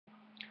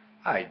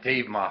Hi,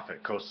 Dave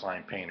Moffat,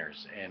 Coastline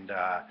Painters, and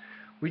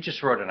we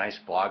just wrote a nice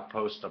blog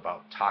post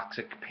about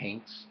toxic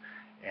paints,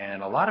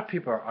 and a lot of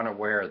people are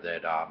unaware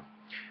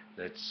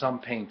that some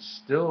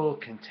paints still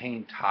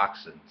contain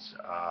toxins,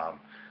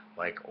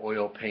 like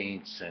oil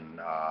paints and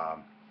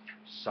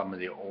some of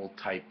the old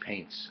type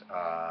paints.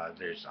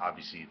 There's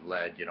obviously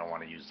lead; you don't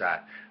want to use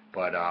that.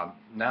 But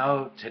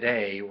now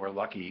today, we're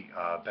lucky.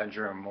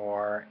 Benjamin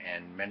Moore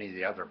and many of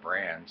the other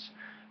brands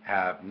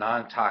have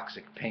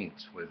non-toxic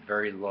paints with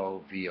very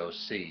low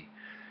VOC,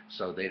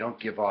 so they don't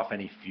give off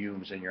any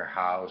fumes in your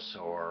house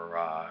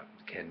or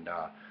can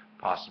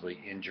possibly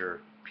injure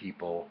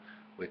people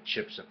with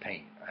chips of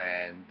paint.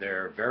 And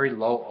they're very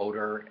low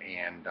odor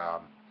and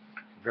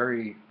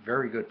very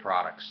good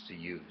products to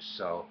use.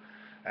 So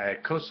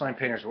at Coastline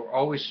Painters, we're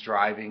always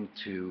striving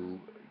to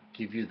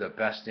give you the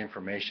best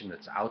information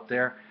that's out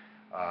there.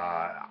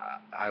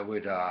 I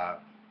would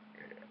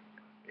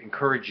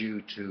encourage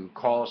you to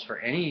call us for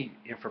any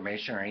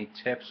information or any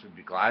tips. We'd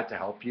be glad to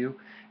help you.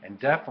 And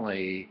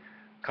definitely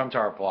come to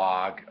our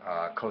blog,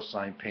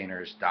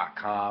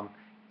 coastlinepainters.com,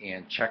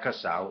 and check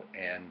us out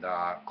and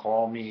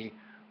call me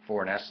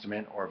for an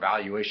estimate or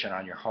evaluation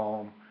on your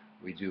home.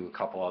 We do a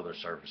couple other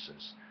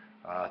services.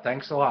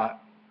 Thanks a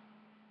lot.